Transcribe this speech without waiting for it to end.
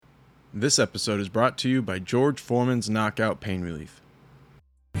This episode is brought to you by George Foreman's Knockout Pain Relief.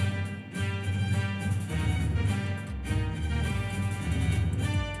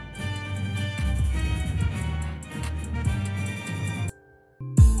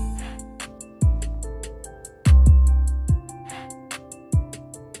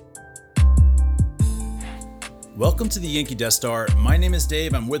 Welcome to the Yankee Death Star. My name is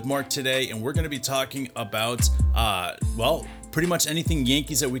Dave. I'm with Mark today, and we're going to be talking about, pretty much anything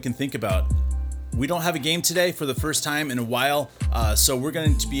Yankees that we can think about. We don't have a game today for the first time in a while, so we're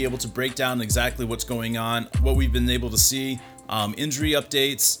going to be able to break down exactly what's going on, what we've been able to see, injury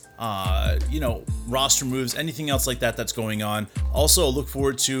updates, roster moves, anything else like that that's going on. Also, look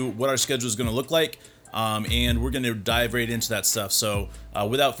forward to what our schedule is going to look like, and we're going to dive right into that stuff. So,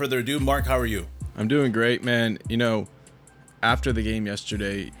 without further ado, Mark, how are you? I'm doing great, man. After the game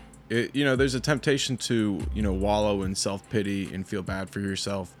yesterday, there's a temptation to, wallow in self-pity and feel bad for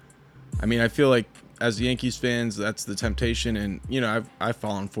yourself. I mean, I feel like as Yankees fans, that's the temptation, and, I've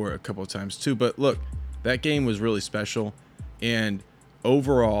fallen for it a couple of times too. But look, that game was really special, and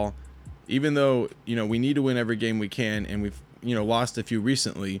overall, even though, we need to win every game we can, and we've, lost a few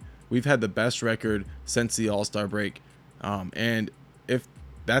recently, we've had the best record since the All-Star break. And if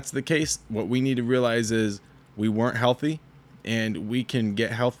that's the case, what we need to realize is we weren't healthy, and we can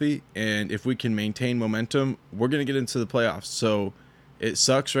get healthy, and if we can maintain momentum, we're going to get into the playoffs. So it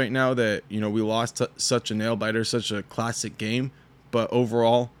sucks right now that, we lost such a nail-biter, such a classic game, but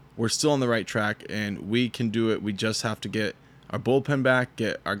overall, we're still on the right track, and we can do it. We just have to get our bullpen back,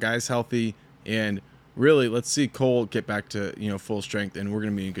 get our guys healthy, and really, let's see Cole get back to, full strength, and we're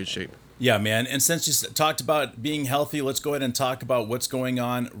going to be in good shape. Yeah, man. And since you talked about being healthy, let's go ahead and talk about what's going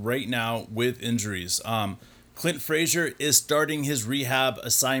on right now with injuries. Clint Frazier is starting his rehab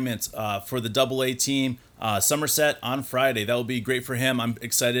assignment for the AA team, Somerset, on Friday. That will be great for him. I'm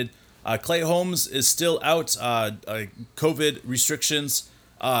excited. Clay Holmes is still out, COVID restrictions.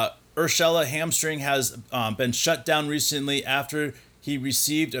 Urshela hamstring has been shut down recently after he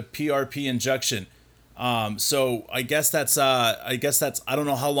received a PRP injection. So I guess that's I don't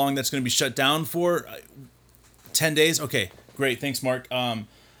know how long that's going to be shut down for. 10 days. Okay, great. Thanks, Mark.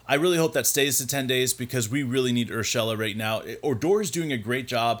 I really hope that stays to 10 days because we really need Urshela right now. Odor's doing a great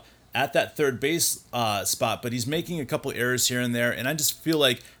job at that third base spot, but he's making a couple errors here and there, and I just feel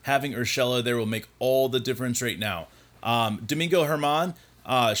like having Urshela there will make all the difference right now. Domingo Germán,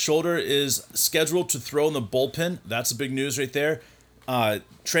 shoulder is scheduled to throw in the bullpen. That's a big news right there.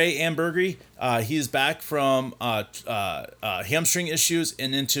 Trey Ambergri, he's back from hamstring issues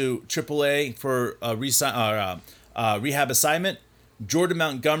and into AAA for rehab assignment. Jordan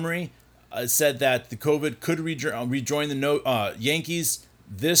Montgomery said that the COVID could rejoin the Yankees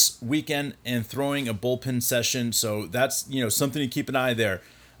this weekend and throwing a bullpen session. So that's something to keep an eye there.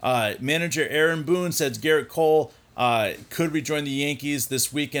 Manager Aaron Boone says Garrett Cole could rejoin the Yankees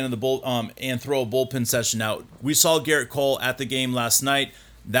this weekend in the and throw a bullpen session out. We saw Garrett Cole at the game last night.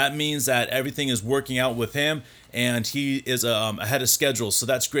 That means that everything is working out with him, and he is ahead of schedule. So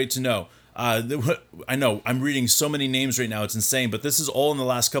that's great to know. I know I'm reading so many names right now; it's insane. But this is all in the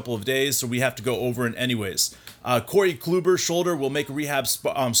last couple of days, so we have to go over it anyways. Corey Kluber shoulder will make a rehab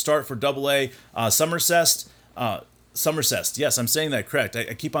start for AA Somerset. Somerset. Yes, I'm saying that correct.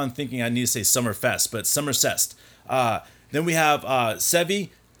 I keep on thinking I need to say Summerfest, but Somerset. Then we have Sevi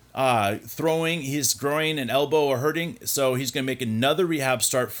throwing. His groin and elbow are hurting, so he's going to make another rehab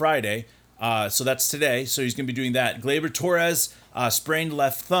start Friday. So that's today. So he's going to be doing that. Gleyber Torres, sprained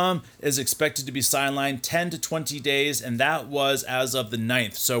left thumb, is expected to be sidelined 10 to 20 days, and that was as of the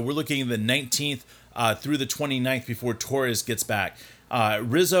 9th. So we're looking at the 19th through the 29th before Torres gets back.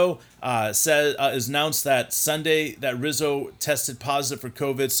 Rizzo is announced that Sunday that Rizzo tested positive for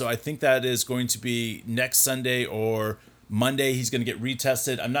COVID, so I think that is going to be next Sunday or Monday. He's going to get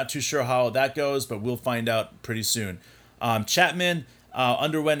retested. I'm not too sure how that goes, but we'll find out pretty soon. Chapman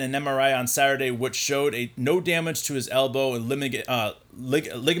underwent an MRI on Saturday, which showed no damage to his elbow and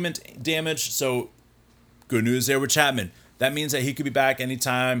ligament damage. So good news there with Chapman. That means that he could be back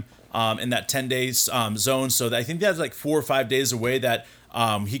anytime in that 10 days zone. So I think that's like 4 or 5 days away that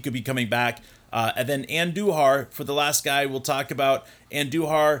he could be coming back. And then Andujar, for the last guy we'll talk about,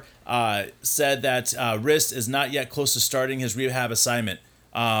 Andujar said that wrist is not yet close to starting his rehab assignment.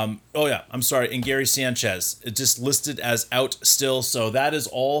 And Gary Sanchez, it just listed as out still. So that is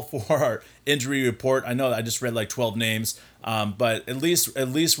all for our injury report. I know I just read like 12 names, but at least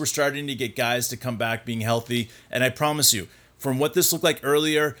we're starting to get guys to come back being healthy. And I promise you, from what this looked like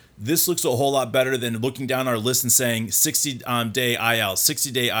earlier, this looks a whole lot better than looking down our list and saying 60-day IL,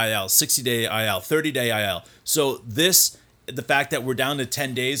 60-day IL, 60-day IL, 30-day IL. So this the fact that we're down to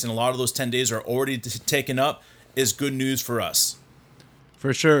 10 days and a lot of those 10 days are already taken up is good news for us.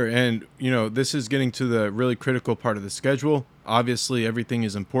 For sure. And, this is getting to the really critical part of the schedule. Obviously, everything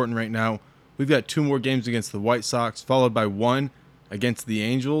is important right now. We've got 2 more games against the White Sox, followed by 1 against the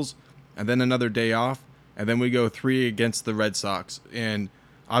Angels, and then another day off. And then we go 3 against the Red Sox. And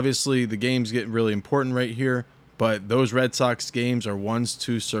obviously, the games get really important right here. But those Red Sox games are ones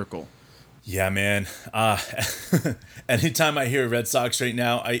to circle. Yeah, man. Anytime I hear Red Sox right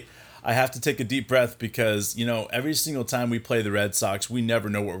now, I have to take a deep breath because, every single time we play the Red Sox, we never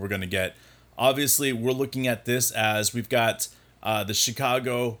know what we're going to get. Obviously, we're looking at this as we've got the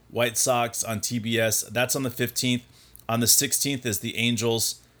Chicago White Sox on TBS. That's on the 15th. On the 16th is the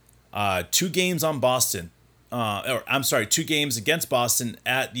Angels. 2 games on Boston. 2 games against Boston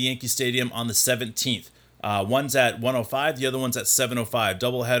at the Yankee Stadium on the 17th. One's at 1:05, the other one's at 7:05.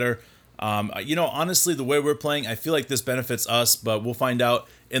 Doubleheader. Honestly, the way we're playing, I feel like this benefits us, but we'll find out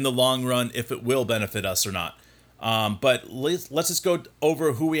in the long run if it will benefit us or not. But let's just go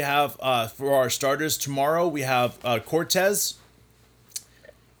over who we have for our starters. Tomorrow we have Cortez,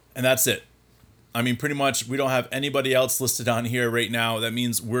 and that's it. I mean, pretty much we don't have anybody else listed on here right now. That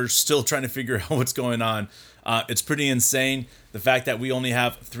means we're still trying to figure out what's going on. It's pretty insane, the fact that we only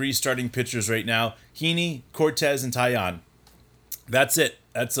have 3 starting pitchers right now. Heaney, Cortez, and Taillon. That's it.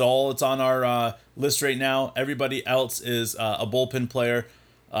 That's all it's on our list right now. Everybody else is a bullpen player,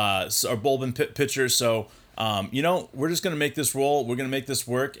 or bullpen pitcher. So, we're just going to make this roll. We're going to make this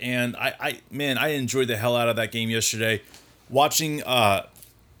work. And I enjoyed the hell out of that game yesterday. Watching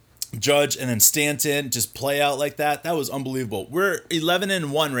Judge and then Stanton just play out like that. That was unbelievable. We're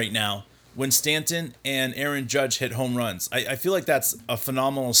 11-1 right now when Stanton and Aaron Judge hit home runs. I feel like that's a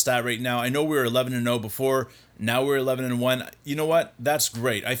phenomenal stat right now. I know we were 11-0 before. Now we're 11-1. You know what? That's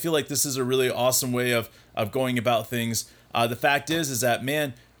great. I feel like this is a really awesome way of going about things. The fact is that,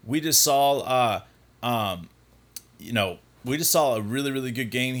 man, we just saw we just saw a really, really good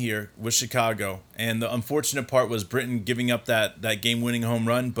game here with Chicago. And the unfortunate part was Britton giving up that game-winning home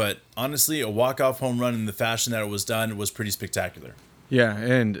run. But honestly, a walk-off home run in the fashion that it was done was pretty spectacular. Yeah,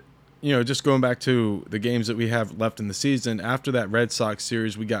 and, just going back to the games that we have left in the season, after that Red Sox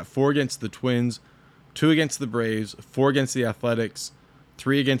series, we got 4 against the Twins, 2 against the Braves, 4 against the Athletics,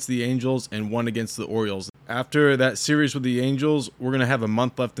 3 against the Angels, and 1 against the Orioles. After that series with the Angels, we're going to have a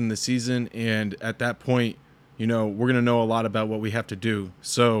month left in the season, and at that point, we're going to know a lot about what we have to do.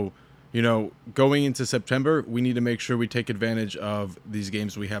 So, going into September, we need to make sure we take advantage of these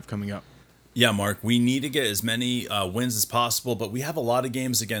games we have coming up. Yeah, Mark, we need to get as many wins as possible, but we have a lot of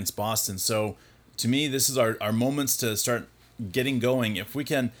games against Boston. So, to me, this is our moments to start getting going. If we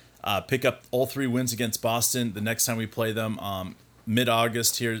can pick up all 3 wins against Boston the next time we play them,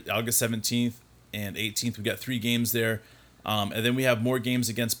 mid-August here, August 17th and 18th, we got 3 games there. And then we have more games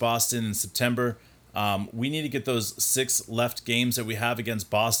against Boston in September. We need to get those 6 left games that we have against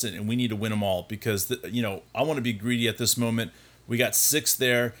Boston, and we need to win them all because, I want to be greedy at this moment. We got 6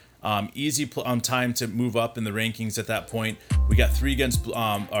 there. Easy time to move up in the rankings at that point. We got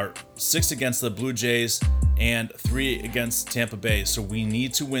 6 against the Blue Jays and 3 against Tampa Bay. So we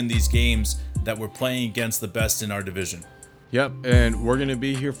need to win these games that we're playing against the best in our division. Yep, and we're going to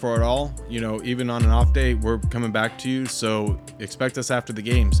be here for it all. Even on an off day, we're coming back to you. So expect us after the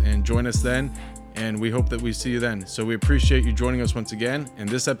games and join us then. And we hope that we see you then. So we appreciate you joining us once again. And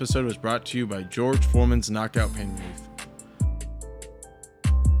this episode was brought to you by George Foreman's Knockout Pain Relief.